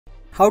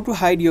How to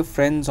hide your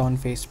friends on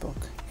Facebook.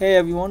 Hey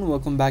everyone,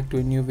 welcome back to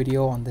a new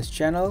video on this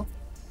channel.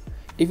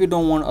 If you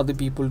don't want other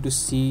people to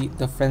see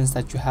the friends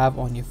that you have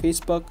on your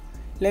Facebook,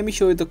 let me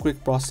show you the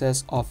quick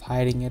process of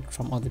hiding it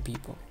from other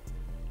people.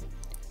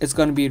 It's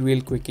gonna be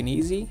real quick and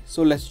easy,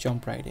 so let's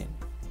jump right in.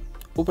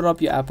 Open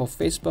up your app of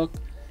Facebook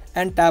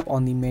and tap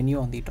on the menu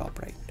on the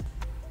top right.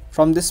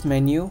 From this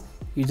menu,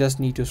 you just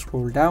need to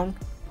scroll down,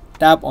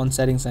 tap on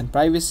settings and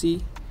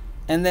privacy,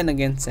 and then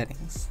again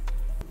settings.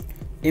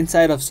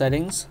 Inside of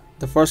settings,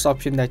 the first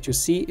option that you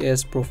see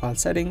is profile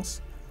settings.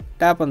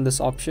 Tap on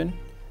this option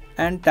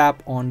and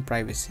tap on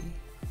privacy.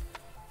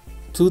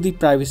 Through the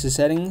privacy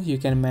settings, you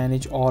can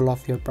manage all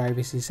of your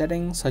privacy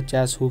settings such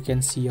as who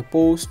can see your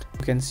post,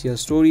 who can see your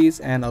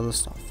stories and other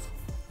stuff.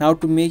 Now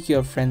to make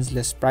your friends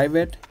list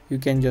private, you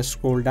can just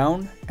scroll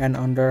down and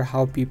under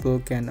how people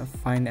can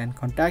find and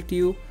contact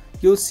you,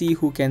 you'll see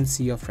who can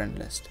see your friend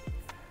list.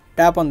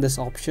 Tap on this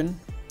option.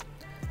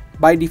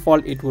 By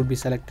default, it will be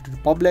selected to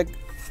public.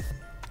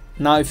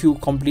 Now if you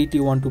completely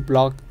want to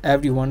block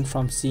everyone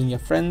from seeing your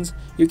friends,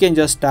 you can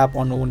just tap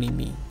on only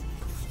me.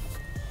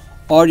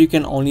 Or you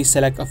can only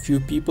select a few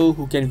people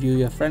who can view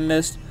your friend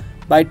list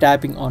by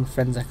tapping on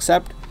friends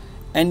accept,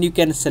 and you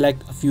can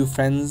select a few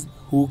friends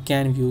who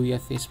can view your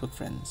Facebook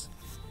friends.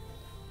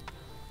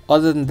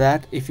 Other than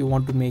that, if you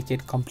want to make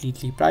it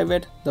completely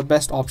private, the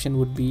best option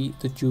would be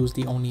to choose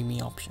the only me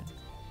option.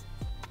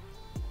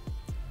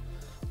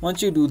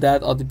 Once you do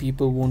that, other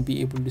people won't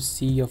be able to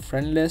see your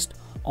friend list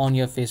on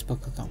your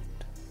Facebook account.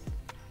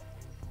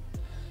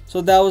 So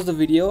that was the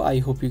video. I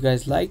hope you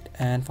guys liked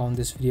and found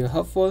this video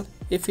helpful.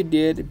 If you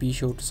did, be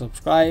sure to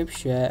subscribe,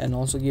 share, and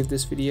also give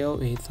this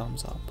video a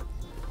thumbs up.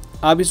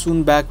 I'll be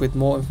soon back with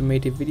more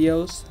informative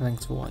videos.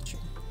 Thanks for watching.